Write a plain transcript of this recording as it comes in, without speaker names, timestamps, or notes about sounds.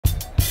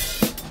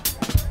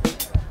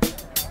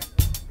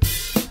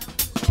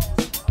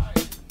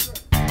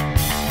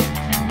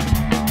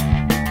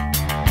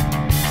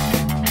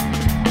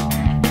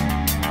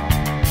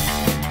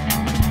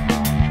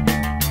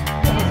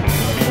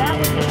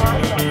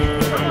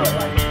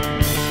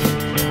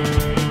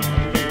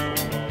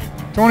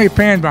Tony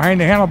Pan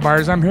behind the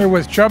handlebars. I'm here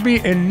with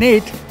Chubby and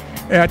Nate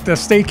at the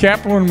state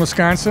capitol in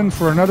Wisconsin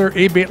for another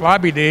ABATE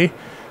Lobby Day,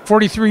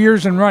 43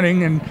 years in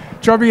running. And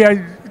Chubby,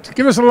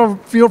 give us a little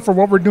feel for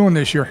what we're doing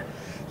this year.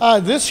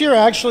 This year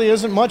actually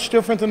isn't much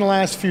different than the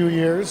last few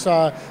years.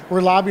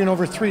 We're lobbying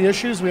over 3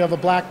 issues. We have a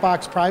black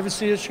box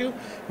privacy issue.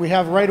 We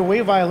have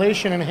right-of-way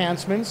violation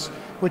enhancements,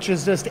 which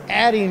is just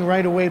adding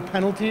right-of-way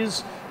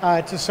penalties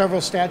to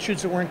several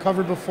statutes that weren't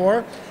covered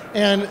before.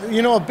 And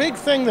you know, a big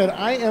thing that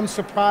I am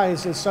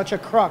surprised is such a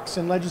crux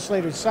in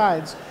legislators'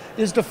 sides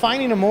is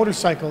defining a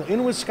motorcycle.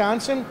 In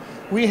Wisconsin,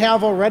 we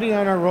have already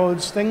on our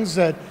roads things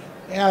that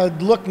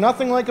look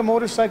nothing like a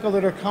motorcycle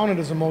that are counted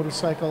as a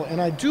motorcycle.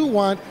 And I do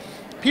want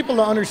people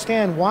to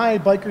understand why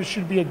bikers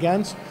should be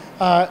against.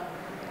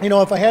 You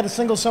know, if I had to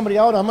single somebody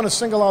out, I'm going to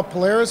single out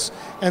Polaris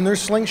and their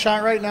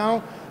Slingshot right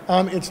now.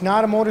 It's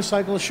not a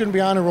motorcycle. It shouldn't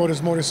be on the road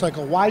as a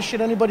motorcycle. Why should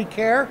anybody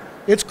care?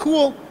 It's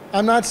cool.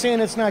 I'm not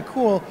saying it's not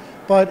cool.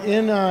 But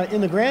in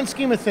the grand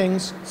scheme of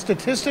things,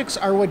 statistics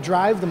are what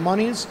drive the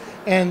monies,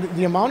 and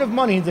the amount of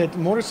money that the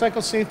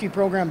motorcycle safety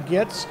program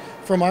gets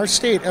from our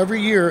state every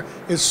year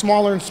is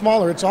smaller and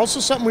smaller. It's also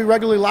something we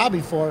regularly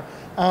lobby for.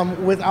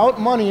 Without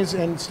monies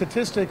and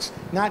statistics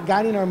not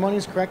guiding our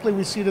monies correctly,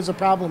 we see it as a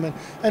problem.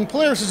 And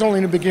Polaris is only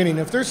in the beginning.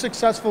 If they're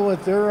successful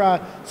with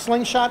their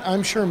Slingshot,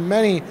 I'm sure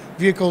many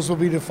vehicles will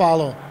be to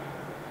follow.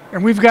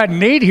 And we've got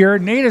Nate here.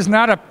 Nate is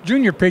not a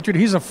junior patriot.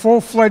 He's a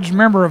full-fledged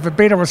member of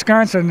ABATE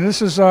Wisconsin.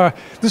 This is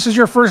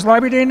your first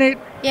lobby day, Nate?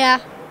 Yeah.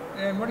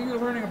 And what are you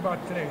learning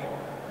about today?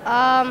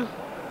 How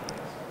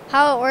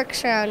it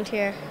works around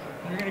here.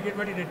 You're going to get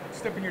ready to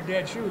step in your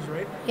dad's shoes,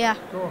 right? Yeah.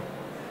 Cool.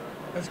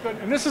 That's good.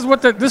 And this is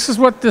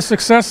what the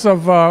success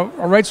of a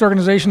rights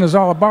organization is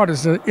all about,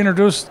 is to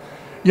introduce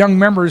young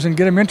members and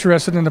get them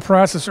interested in the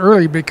process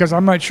early, because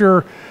I'm not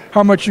sure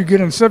how much you get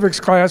in civics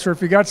class or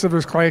if you got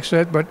civics class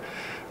yet, but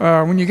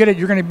when you get it,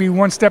 you're going to be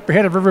one step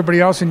ahead of everybody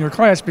else in your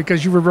class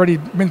because you've already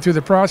been through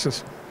the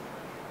process.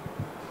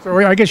 So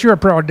I guess you're a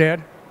proud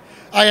dad.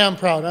 I am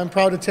proud. I'm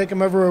proud to take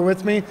him everywhere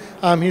with me.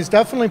 He's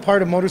definitely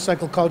part of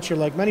motorcycle culture.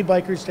 Like many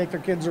bikers take their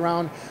kids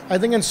around. I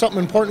think it's something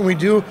important we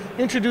do,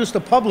 introduce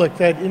the public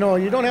that, you know,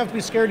 you don't have to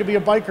be scared to be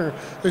a biker.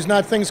 There's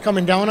not things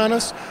coming down on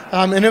us.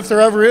 And if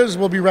there ever is,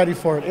 we'll be ready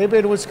for it.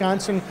 ABATE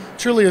Wisconsin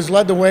truly has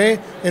led the way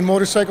in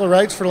motorcycle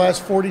rights for the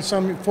last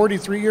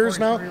 43 years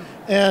now.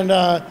 And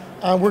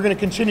we're going to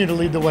continue to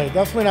lead the way.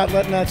 Definitely not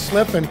letting that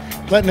slip and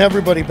letting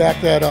everybody back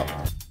that up.